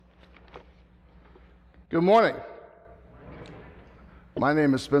Good morning. My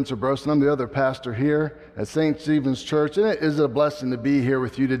name is Spencer Brosen. I'm the other pastor here at St. Stephen's Church, and it is a blessing to be here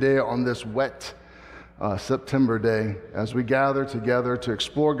with you today on this wet September day as we gather together to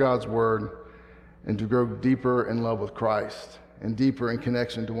explore God's Word and to grow deeper in love with Christ and deeper in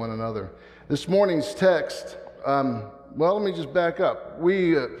connection to one another. This morning's text, let me just back up.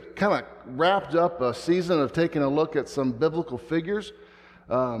 We kind of wrapped up a season of taking a look at some biblical figures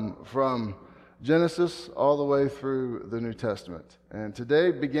from Genesis all the way through the New Testament. And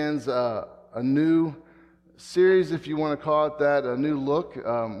today begins a new series, if you want to call it that, a new look.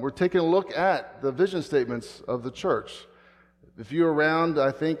 We're taking a look at the vision statements of the church. If you were around,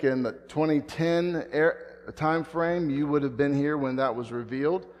 I think, in the 2010 time frame, you would have been here when that was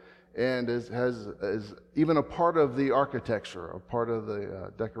revealed, and is even a part of the architecture, a part of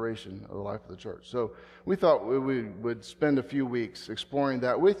the decoration of the life of the church. So we thought we would spend a few weeks exploring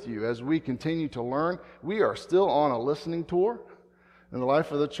that with you as we continue to learn. We are still on a listening tour in the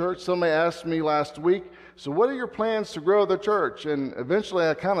life of the church. Somebody asked me last week, so what are your plans to grow the church? And eventually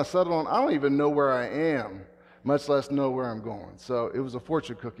I kind of settled on, I don't even know where I am, much less know where I'm going. So it was a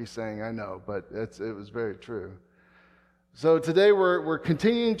fortune cookie saying, I know, but it was very true. So today we're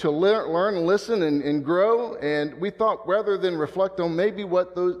continuing to learn and listen and grow, and we thought rather than reflect on maybe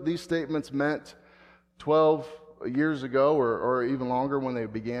what these statements meant 12 years ago or even longer when they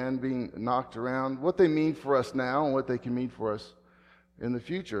began being knocked around, what they mean for us now and what they can mean for us in the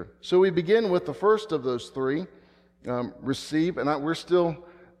future. So we begin with the first of those three, receive, and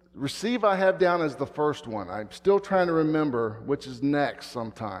receive I have down as the first one. I'm still trying to remember which is next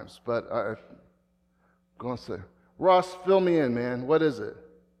sometimes, but I'm going to say, Ross, fill me in, man. What is it?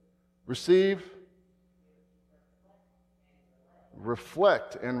 Receive,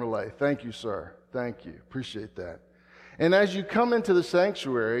 reflect, and relay. Thank you, sir. Thank you. Appreciate that. And as you come into the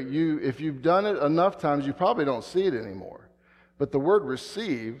sanctuary, if you've done it enough times, you probably don't see it anymore. But the word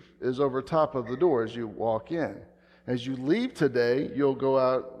receive is over top of the door as you walk in. As you leave today, you'll go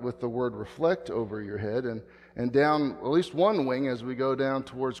out with the word reflect over your head and down at least one wing as we go down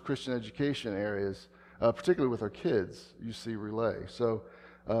towards Christian education areas. Particularly with our kids, you see relay. So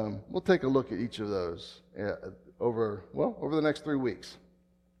we'll take a look at each of those over the next 3 weeks.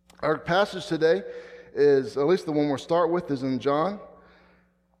 Our passage today is, at least the one we'll start with, is in John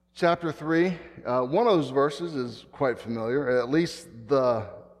chapter 3. One of those verses is quite familiar. At least the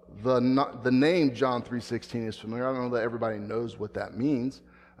name John 3:16 is familiar. I don't know that everybody knows what that means,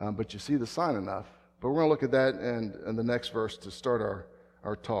 but you see the sign enough. But we're going to look at that and the next verse to start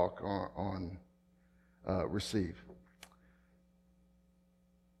our talk on receive.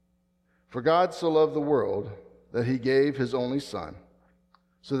 For God so loved the world that he gave his only Son,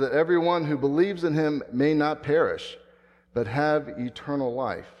 so that everyone who believes in him may not perish, but have eternal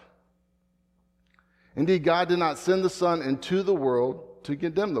life. Indeed, God did not send the Son into the world to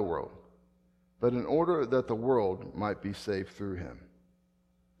condemn the world, but in order that the world might be saved through him.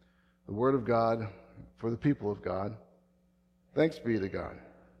 The word of God for the people of God. Thanks be to God.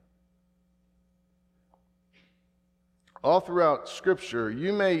 All throughout Scripture,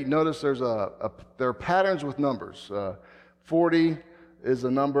 you may notice there are patterns with numbers. 40 is a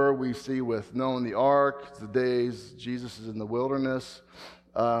number we see with Noah the ark, the days Jesus is in the wilderness.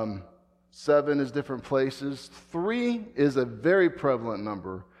 7 is different places. 3 is a very prevalent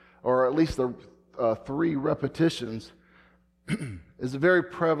number, or at least the 3 repetitions is a very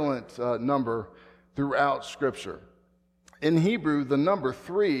prevalent number throughout Scripture. In Hebrew, the number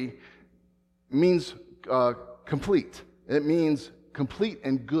 3 means complete. It means complete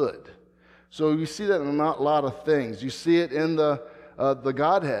and good. So you see that in a lot of things. You see it in the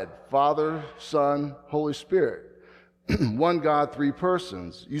Godhead, Father, Son, Holy Spirit. One God, 3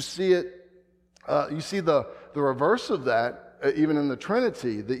 persons. You see it. You see the reverse of that, even in the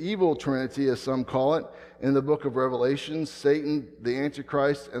Trinity, the evil Trinity, as some call it, in the book of Revelation, Satan, the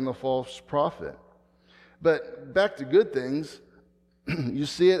Antichrist, and the false prophet. But back to good things. You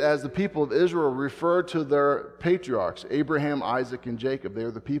see it as the people of Israel refer to their patriarchs, Abraham, Isaac, and Jacob. They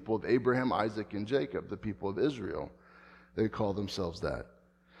are the people of Abraham, Isaac, and Jacob, the people of Israel. They call themselves that.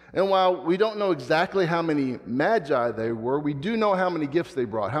 And while we don't know exactly how many magi they were, we do know how many gifts they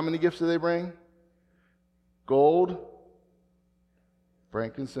brought. How many gifts did they bring? Gold,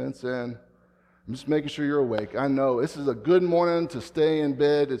 frankincense, and I'm just making sure you're awake. I know this is a good morning to stay in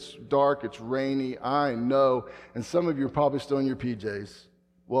bed. It's dark. It's rainy. I know. And some of you are probably still in your PJs.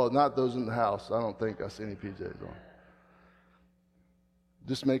 Well, not those in the house. I don't think I see any PJs on.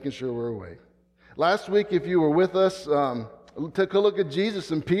 Just making sure we're awake. Last week, if you were with us, took a look at Jesus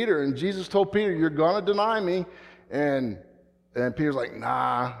and Peter. And Jesus told Peter, you're going to deny me. And Peter's like,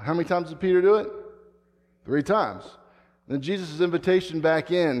 nah. How many times did Peter do it? 3 times. Then Jesus' invitation back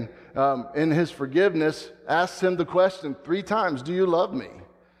in his forgiveness, asks him the question 3 times, do you love me?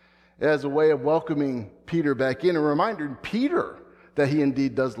 As a way of welcoming Peter back in and reminding Peter that he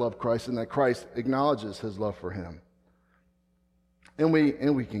indeed does love Christ and that Christ acknowledges his love for him. And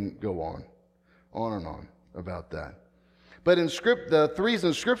we can go on and on about that. But the 3s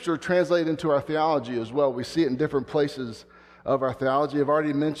in Scripture translate into our theology as well. We see it in different places of our theology. I've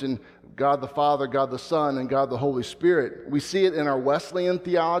already mentioned God the Father, God the Son, and God the Holy Spirit. We see it in our Wesleyan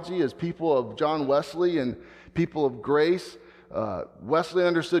theology as people of John Wesley and people of grace. Wesley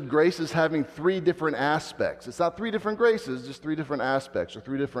understood grace as having 3 different aspects. It's not 3 different graces, just 3 different aspects or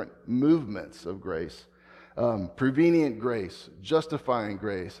 3 different movements of grace. Prevenient grace, justifying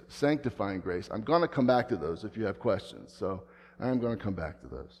grace, sanctifying grace. I'm going to come back to those if you have questions. So I'm going to come back to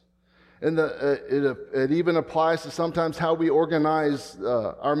those. And it even applies to sometimes how we organize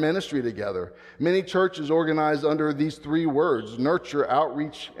our ministry together. Many churches organize under these 3 words: nurture,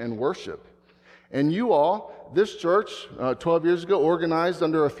 outreach, and worship. And you all, this church, 12 years ago, organized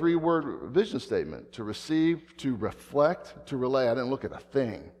under a 3-word vision statement: to receive, to reflect, to relay. I didn't look at a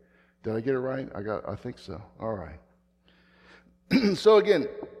thing. Did I get it right? I think so. All right. So again,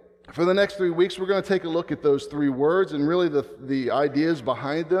 for the next 3 weeks, we're going to take a look at those 3 words and really the ideas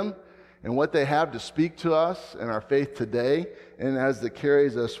behind them and what they have to speak to us and our faith today and as it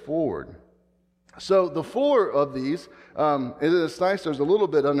carries us forward. So the 4 of these, it's nice, there's a little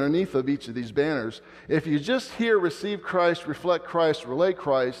bit underneath of each of these banners. If you just hear receive Christ, reflect Christ, relate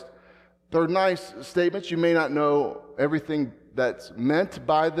Christ, they're nice statements. You may not know everything that's meant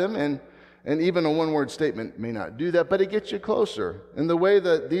by them, and even a 1-word statement may not do that, but it gets you closer. And the way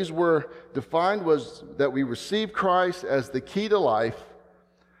that these were defined was that we receive Christ as the key to life,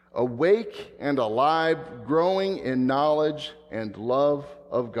 awake and alive, growing in knowledge and love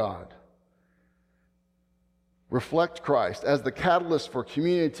of God. Reflect Christ as the catalyst for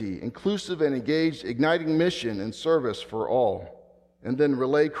community, inclusive and engaged, igniting mission and service for all. And then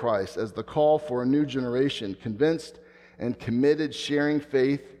relay Christ as the call for a new generation, convinced and committed, sharing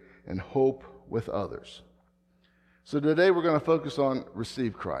faith and hope with others. So today we're going to focus on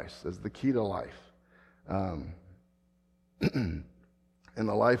receive Christ as the key to life. And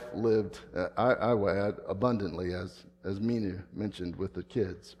the life lived, I would add, abundantly, as Mina mentioned with the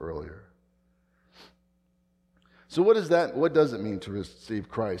kids earlier. So what does it mean to receive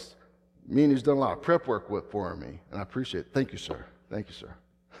Christ? Mina's done a lot of prep work for me, and I appreciate it. Thank you, sir. Thank you, sir.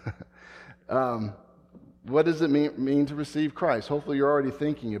 What does it mean to receive Christ? Hopefully you're already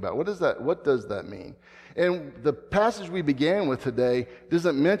thinking about what does that mean? And the passage we began with today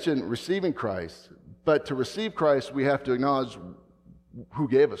doesn't mention receiving Christ, but to receive Christ, we have to acknowledge who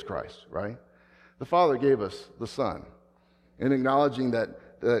gave us Christ, right? The Father gave us the Son. And acknowledging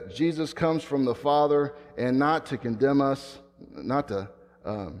that Jesus comes from the Father and not to condemn us,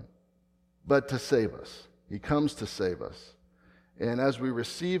 but to save us. He comes to save us. And as we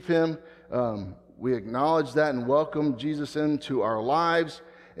receive him, we acknowledge that and welcome Jesus into our lives,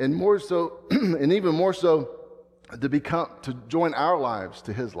 and more so, and even more so, to join our lives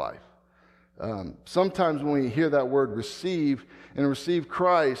to his life. Sometimes when we hear that word receive and receive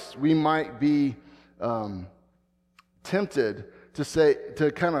Christ, we might be tempted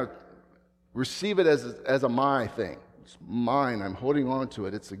to kind of receive it as a my thing. It's mine. I'm holding on to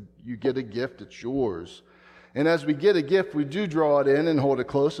it. You get a gift. It's yours. And as we get a gift, we do draw it in and hold it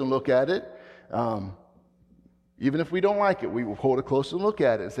close and look at it. Even if we don't like it, we will hold it close and look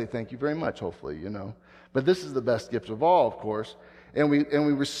at it and say, thank you very much, hopefully, But this is the best gift of all, of course. And we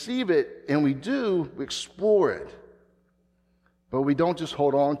receive it, and we explore it. But we don't just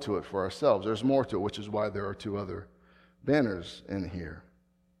hold on to it for ourselves. There's more to it, which is why there are 2 other banners in here.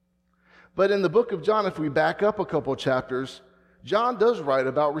 But in the book of John, if we back up a couple chapters, John does write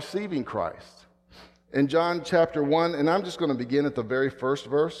about receiving Christ. In John chapter 1, and I'm just going to begin at the very first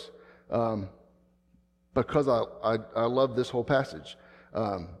verse, because I love this whole passage.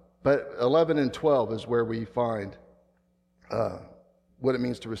 But 11 and 12 is where we find what it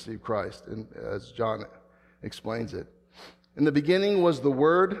means to receive Christ, and as John explains it. In the beginning was the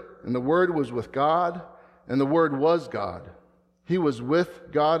Word, and the Word was with God, and the Word was God. He was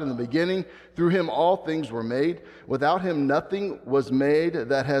with God in the beginning. Through him all things were made. Without him nothing was made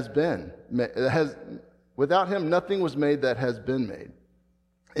that has been. Without him nothing was made that has been made.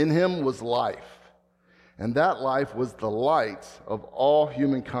 In him was life, and that life was the light of all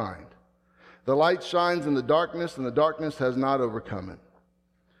humankind. The light shines in the darkness, and the darkness has not overcome it.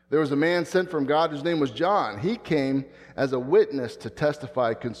 There was a man sent from God whose name was John. He came as a witness to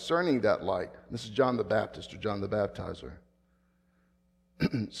testify concerning that light. This is John the Baptist, or John the Baptizer.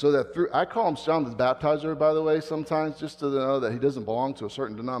 So that through, I call him John the Baptizer, by the way, sometimes, just to know that he doesn't belong to a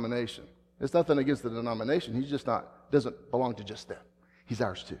certain denomination. It's nothing against the denomination. He's just doesn't belong to just them. He's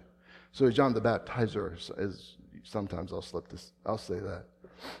ours too. So John the Baptizer is sometimes I'll say that.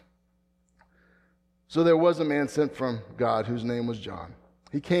 So there was a man sent from God whose name was John.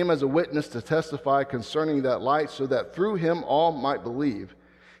 He came as a witness to testify concerning that light, so that through him all might believe.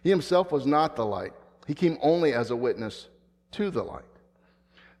 He himself was not the light. He came only as a witness to the light.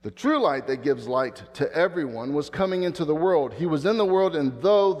 The true light that gives light to everyone was coming into the world. He was in the world, and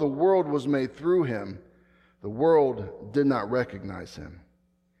though the world was made through him, the world did not recognize him.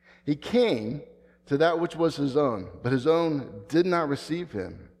 He came to that which was his own, but his own did not receive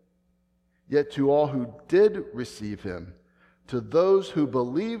him. Yet to all who did receive him, to those who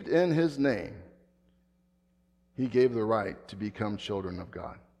believed in his name, he gave the right to become children of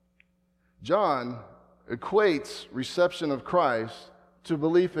God. John equates reception of Christ to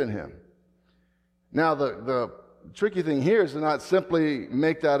belief in him. Now, the tricky thing here is to not simply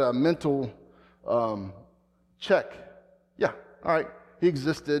make that a mental check. Yeah, all right, he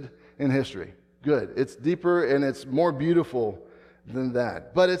existed in history. Good. It's deeper and it's more beautiful than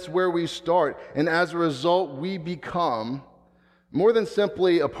that. But it's where we start. And as a result, we become more than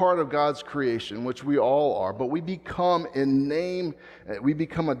simply a part of God's creation, which we all are, but we become in name, we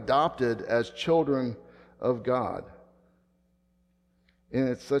become adopted as children of God. And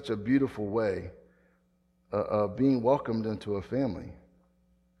it's such a beautiful way of being welcomed into a family.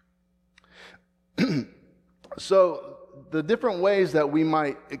 So the different ways that we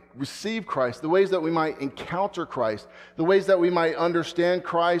might receive Christ, the ways that we might encounter Christ, the ways that we might understand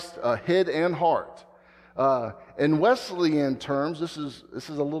Christ, head and heart. In Wesleyan terms, this is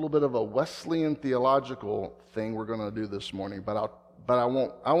a little bit of a Wesleyan theological thing we're going to do this morning, but I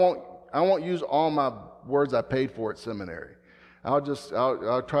won't use all my words I paid for at seminary.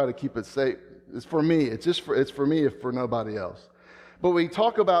 I'll try to keep it safe. It's for me. It's for me, if for nobody else. But we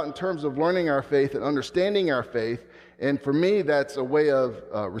talk about in terms of learning our faith and understanding our faith, and for me, that's a way of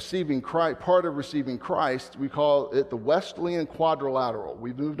receiving Christ. Part of receiving Christ, we call it the Wesleyan quadrilateral.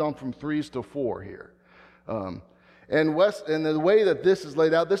 We've moved on from 3s to 4 here. And the way that this is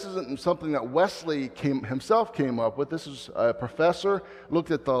laid out, this isn't something that Wesley himself came up with. This is a professor,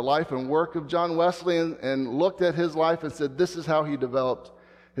 looked at the life and work of John Wesley and looked at his life and said, this is how he developed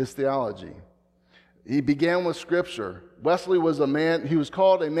his theology. He began with Scripture. Wesley was he was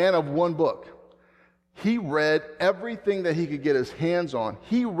called a man of one book. He read everything that he could get his hands on.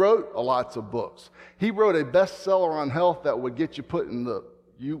 He wrote lots of books. He wrote a bestseller on health that would get you put in the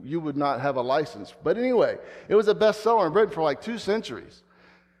you would not have a license. But anyway, it was a bestseller in Britain for like 2 centuries.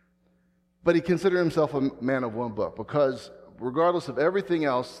 But he considered himself a man of one book because regardless of everything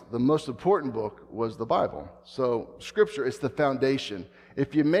else, the most important book was the Bible. So Scripture is the foundation.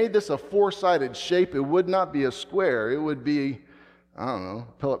 If you made this a 4-sided shape, it would not be a square. It would be, I don't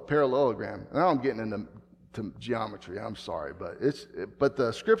know, parallelogram. Now I'm getting into geometry. I'm sorry, but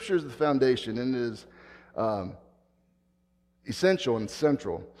the Scripture is the foundation, and it is essential and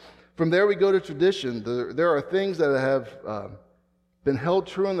central. From there we go to tradition. There are things that have been held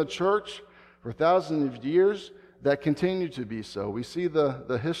true in the church for thousands of years that continue to be so. We see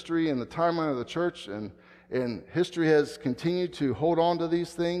the history and the timeline of the church, and history has continued to hold on to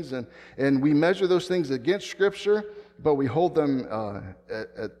these things, and we measure those things against Scripture, but we hold them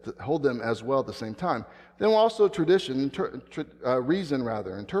as well at the same time. Then also tradition, reason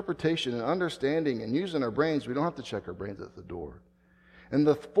rather, interpretation and understanding and using our brains. We don't have to check our brains at the door. And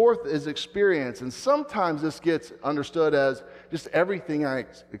the fourth is experience, and sometimes this gets understood as just everything I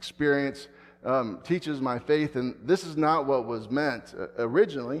experience teaches my faith, and this is not what was meant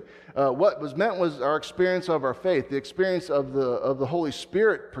originally. What was meant was our experience of our faith, the experience of the Holy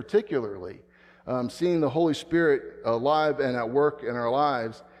Spirit particularly, seeing the Holy Spirit alive and at work in our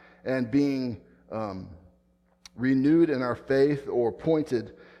lives and being renewed in our faith or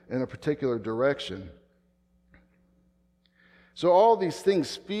pointed in a particular direction. So all these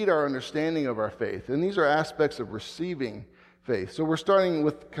things feed our understanding of our faith, and these are aspects of receiving faith. So we're starting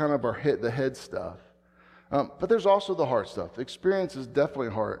with kind of the head stuff. But there's also the heart stuff. Experience is definitely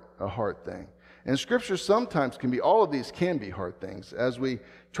a heart thing. And Scripture sometimes all of these can be hard things as we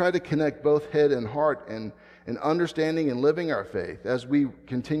try to connect both head and heart in understanding and living our faith as we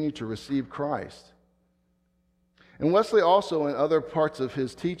continue to receive Christ. And Wesley also, in other parts of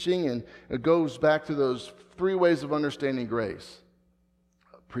his teaching, and it goes back to those 3 ways of understanding grace: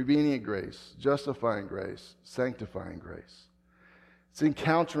 prevenient grace, justifying grace, sanctifying grace. It's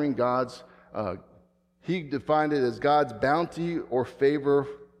encountering God's, he defined it as God's bounty or favor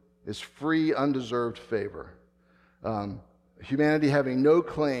is free, undeserved favor. humanity having no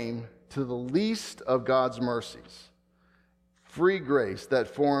claim to the least of God's mercies. Free grace that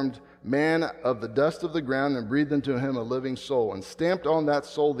formed man of the dust of the ground and breathed into him a living soul and stamped on that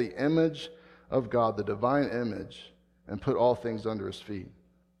soul the image of God, the divine image, and put all things under his feet.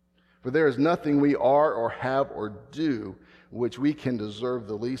 For there is nothing we are or have or do which we can deserve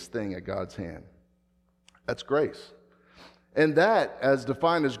the least thing at God's hand. That's grace. And that, as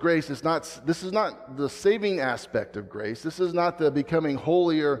defined as grace, this is not the saving aspect of grace. This is not the becoming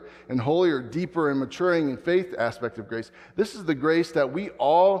holier and holier, deeper and maturing in faith aspect of grace. This is the grace that we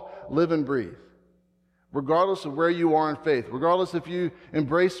all live and breathe, regardless of where you are in faith, regardless if you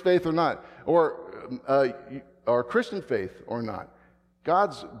embrace faith or not, or Christian faith or not.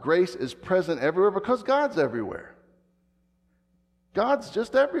 God's grace is present everywhere because God's everywhere. God's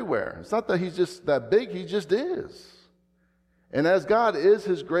just everywhere. It's not that he's just that big, he just is. And as God is,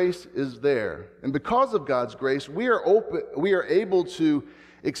 his grace is there. And because of God's grace, we are able to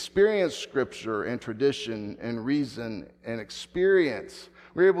experience Scripture and tradition and reason and experience.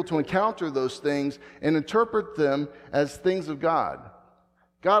 We're able to encounter those things and interpret them as things of God.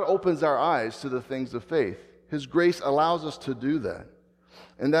 God opens our eyes to the things of faith. His grace allows us to do that.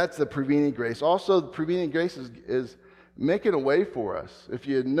 And that's the prevenient grace. Also, the prevenient grace is making a way for us. If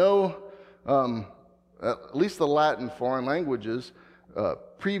you know at least the Latin foreign languages,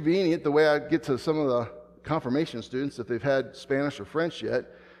 prevenient, the way I get to some of the confirmation students, if they've had Spanish or French yet,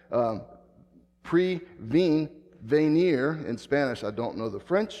 venir in Spanish, I don't know the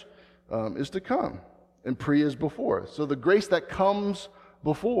French, is to come. And pre is before. So the grace that comes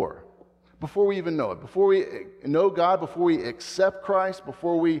before we even know it, before we know God, before we accept Christ,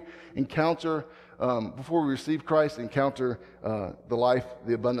 before we encounter, before we receive Christ, encounter the life,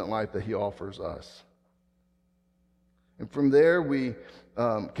 the abundant life that he offers us. And from there, we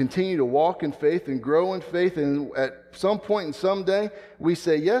continue to walk in faith and grow in faith. And at some point and someday, we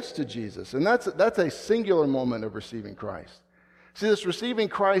say yes to Jesus. And that's a singular moment of receiving Christ. See, this receiving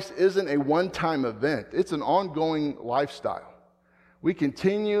Christ isn't a one-time event. It's an ongoing lifestyle. We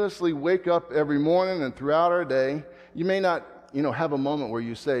continuously wake up every morning and throughout our day. You may not, have a moment where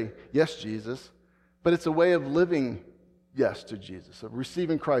you say, yes, Jesus, but it's a way of living yes to Jesus, of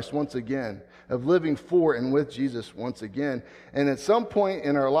receiving Christ once again, of living for and with Jesus once again. And at some point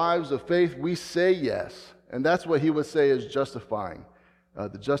in our lives of faith, we say yes. And that's what he would say is justifying,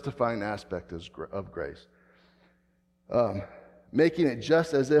 the justifying aspect of grace. Making it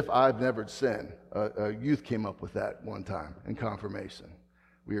just as if I've never sinned. A youth came up with that one time in confirmation.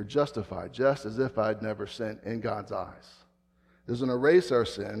 We are justified just as if I'd never sinned in God's eyes. Doesn't erase our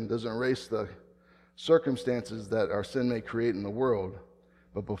sin, doesn't erase the circumstances that our sin may create in the world,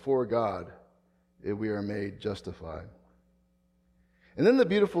 but before God, we are made justified. And then the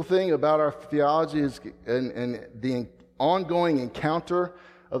beautiful thing about our theology is, and the ongoing encounter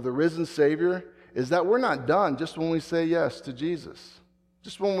of the risen Savior, is that we're not done just when we say yes to Jesus.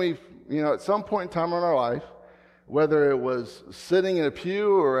 Just when we, at some point in time in our life, whether it was sitting in a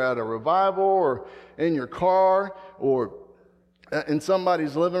pew or at a revival or in your car or in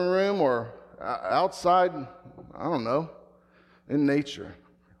somebody's living room or outside, I don't know, in nature.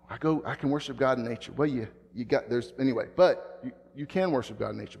 I can worship God in nature. Well, but you can worship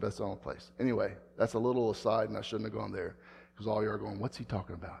God in nature, but that's the only place. Anyway, that's a little aside, and I shouldn't have gone there, because all you are going, what's he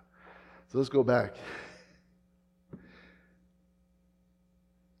talking about? So let's go back.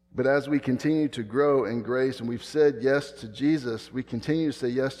 But as we continue to grow in grace, and we've said yes to Jesus, we continue to say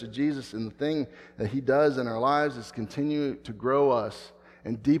yes to Jesus, and the thing that he does in our lives is continue to grow us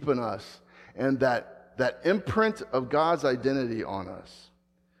and deepen us, and that imprint of God's identity on us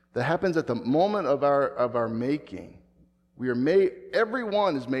that happens at the moment of our making. We are made,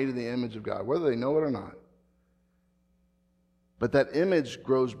 everyone is made in the image of God, whether they know it or not. But that image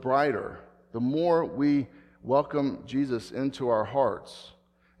grows brighter the more we welcome Jesus into our hearts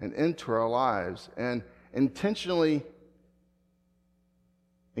and into our lives and intentionally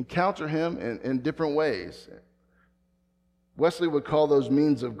encounter him in different ways. Wesley would call those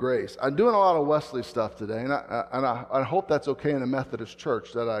means of grace. I'm doing a lot of Wesley stuff today, and I hope that's okay in a Methodist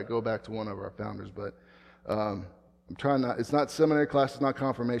church that I go back to one of our founders, but I'm trying not, it's not seminary class, it's not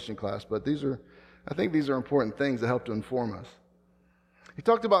confirmation class, but I think these are important things that help to inform us. He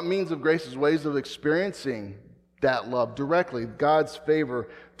talked about means of grace as ways of experiencing that love directly, God's favor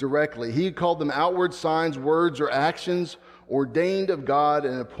directly. He called them outward signs, words, or actions ordained of God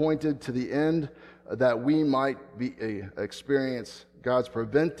and appointed to the end that we might experience God's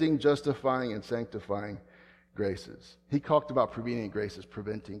preventing, justifying, and sanctifying graces. He talked about prevenient graces,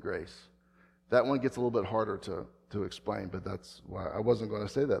 preventing grace. That one gets a little bit harder to explain, but that's why I wasn't going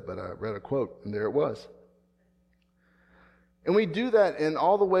to say that, but I read a quote, and there it was. And we do that in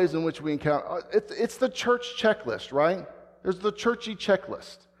all the ways in which we encounter. It's the church checklist, right? There's the churchy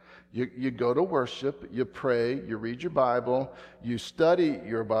checklist. You go to worship, you pray, you read your Bible, you study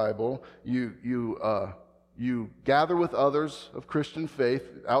your Bible, you gather with others of Christian faith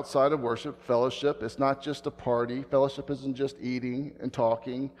outside of worship, fellowship. It's not just a party. Fellowship isn't just eating and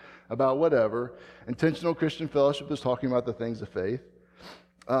talking about whatever. Intentional Christian fellowship is talking about the things of faith.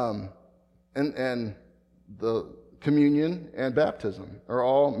 And the communion and baptism are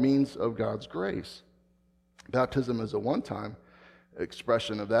all means of God's grace. Baptism is a one-time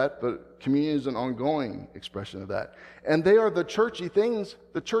expression of that, but communion is an ongoing expression of that. And they are the churchy things,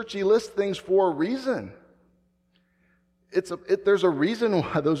 the churchy list things for a reason. There's a reason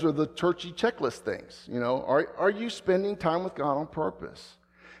why those are the churchy checklist things. You know, are you spending time with God on purpose?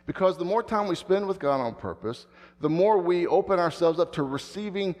 Because the more time we spend with God on purpose, the more we open ourselves up to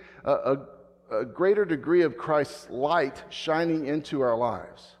receiving a greater degree of Christ's light shining into our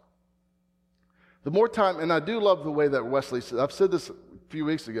lives. The more time, and I do love the way that Wesley said, I've said this a few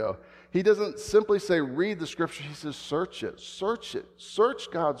weeks ago, he doesn't simply say read the scripture, he says search it,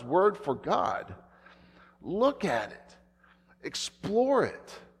 search God's word for God. Look at it, explore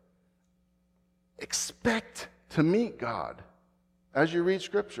it, expect to meet God as you read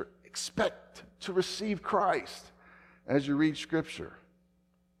scripture, expect to receive Christ as you read scripture.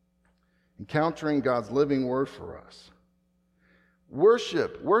 Encountering God's living word for us.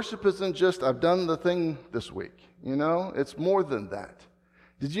 Worship isn't just, I've done the thing this week. You know, it's more than that.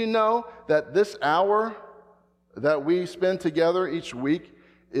 Did you know that this hour that we spend together each week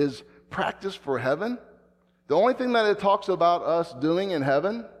is practice for heaven? The only thing that it talks about us doing in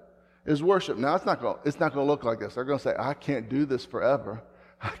heaven is worship. Now, it's not going to look like this. They're going to say, I can't do this forever.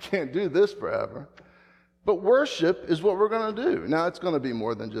 I can't do this forever. But worship is what we're going to do. Now, it's going to be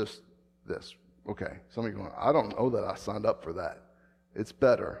more than just this. Okay, some of you are going, I don't know that I signed up for that. It's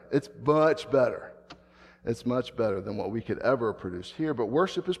better. It's much better. It's much better than what we could ever produce here. But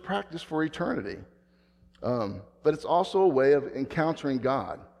worship is practice for eternity. But it's also a way of encountering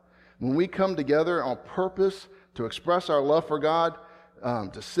God. When we come together on purpose to express our love for God,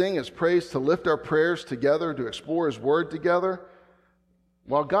 to sing His praise, to lift our prayers together, to explore His word together,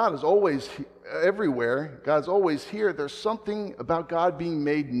 while God is always everywhere, God's always here, there's something about God being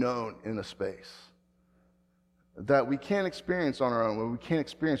made known in a space that we can't experience on our own, we can't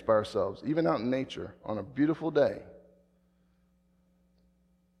experience by ourselves, even out in nature on a beautiful day.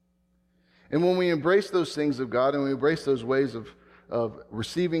 And when we embrace those things of God and we embrace those ways of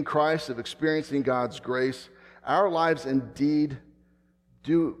receiving Christ, of experiencing God's grace, our lives indeed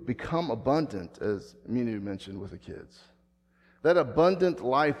do become abundant, as Minu mentioned with the kids. That abundant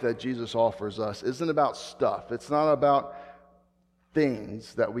life that Jesus offers us isn't about stuff. It's not about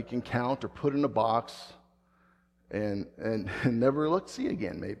things that we can count or put in a box and never see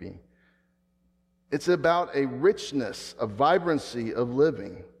again, maybe. It's about a richness, a vibrancy of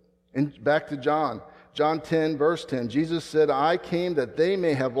living. And back to John 10, verse 10, Jesus said, I came that they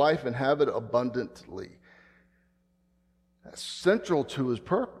may have life and have it abundantly. That's central to his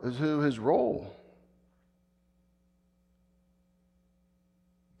purpose, to his role.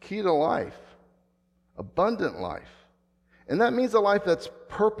 Key to life, abundant life. And that means a life that's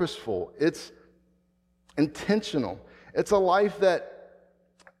purposeful. It's intentional. It's a life that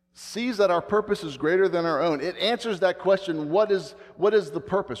sees that our purpose is greater than our own. It answers that question, what is the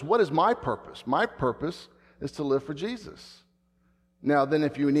purpose? What is my purpose? My purpose is to live for Jesus. Now, then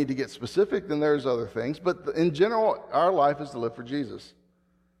if you need to get specific, then there's other things. But in general, our life is to live for Jesus.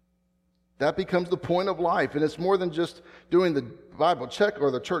 That becomes the point of life. And it's more than just doing the Bible check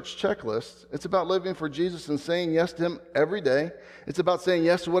or the church checklist. It's about living for Jesus and saying yes to Him every day. It's about saying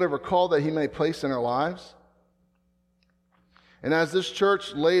yes to whatever call that He may place in our lives. And as this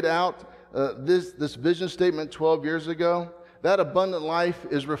church laid out this vision statement 12 years ago, that abundant life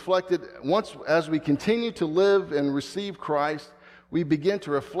is reflected once as we continue to live and receive Christ, we begin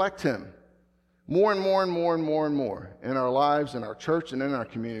to reflect Him more and more and more and more and more in our lives, in our church, and in our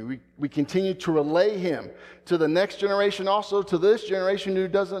community. We continue to relay Him to the next generation, also to this generation who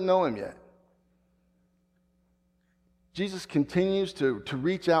doesn't know Him yet. Jesus continues to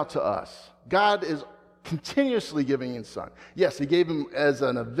reach out to us. God is continuously giving His Son. Yes, He gave Him as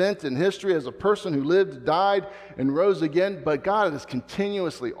an event in history, as a person who lived, died, and rose again, but God is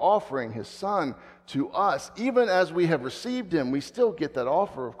continuously offering His Son to us. Even as we have received Him, we still get that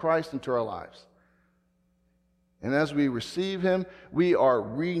offer of Christ into our lives. And as we receive Him, we are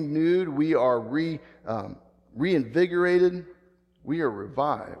renewed, we are reinvigorated, we are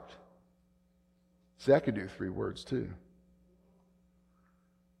revived. See, I could do 3 words too.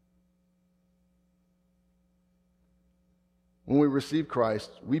 When we receive Christ,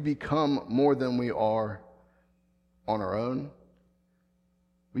 we become more than we are on our own.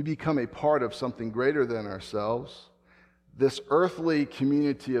 We become a part of something greater than ourselves, this earthly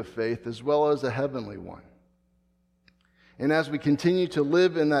community of faith as well as a heavenly one. And as we continue to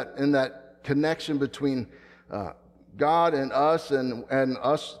live in that connection between God and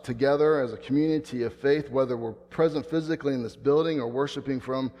us together as a community of faith, whether we're present physically in this building or worshiping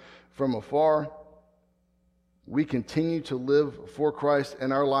from afar, we continue to live for Christ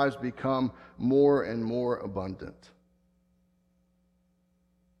and our lives become more and more abundant.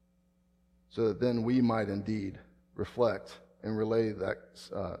 So that then we might indeed reflect and relay the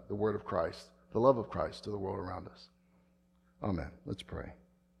word of Christ, the love of Christ to the world around us. Amen. Let's pray.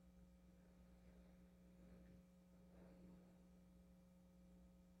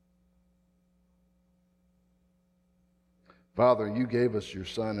 Father, you gave us your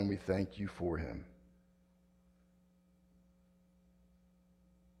Son, and we thank you for him.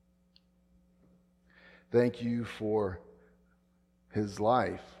 Thank you for his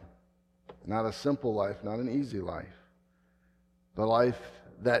life, not a simple life, not an easy life, but a life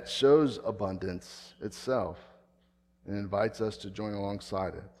that shows abundance itself and invites us to join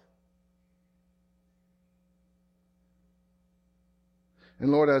alongside it.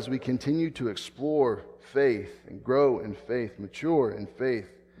 And Lord, as we continue to explore faith and grow in faith, mature in faith,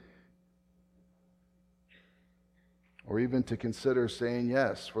 or even to consider saying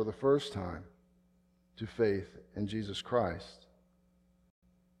yes for the first time to faith in Jesus Christ,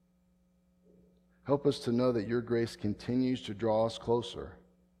 help us to know that your grace continues to draw us closer,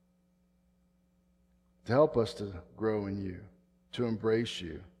 to help us to grow in you, to embrace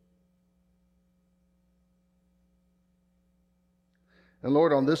you. And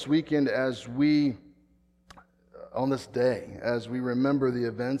Lord, on this weekend, on this day, as we remember the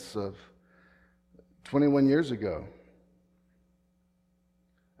events of 21 years ago,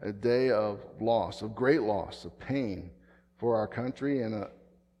 a day of loss, of great loss, of pain for our country and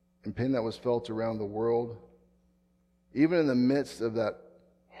pain that was felt around the world, even in the midst of that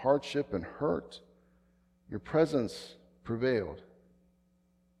hardship and hurt, your presence prevailed.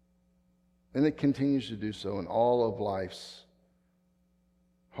 And it continues to do so in all of life's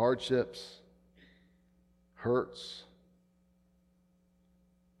hardships, hurts,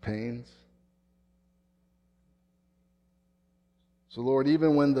 pains. So Lord,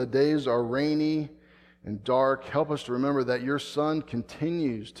 even when the days are rainy and dark, help us to remember that your sun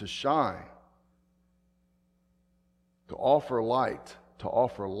continues to shine, to offer light, to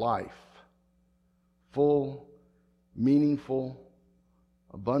offer life, full, meaningful,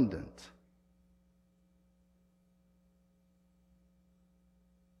 abundant.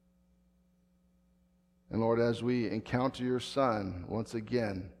 And Lord, as we encounter your Son once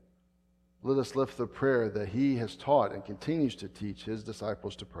again, let us lift the prayer that he has taught and continues to teach his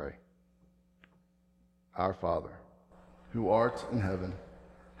disciples to pray. Our Father, who art in heaven,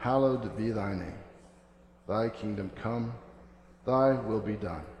 hallowed be thy name. Thy kingdom come, thy will be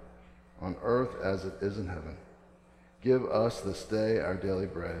done, on earth as it is in heaven. Give us this day our daily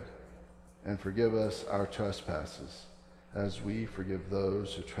bread, and forgive us our trespasses, as we forgive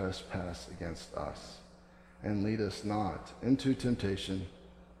those who trespass against us. And lead us not into temptation,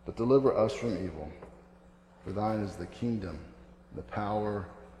 but deliver us from evil. For thine is the kingdom, the power,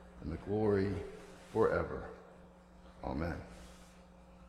 and the glory forever. Amen.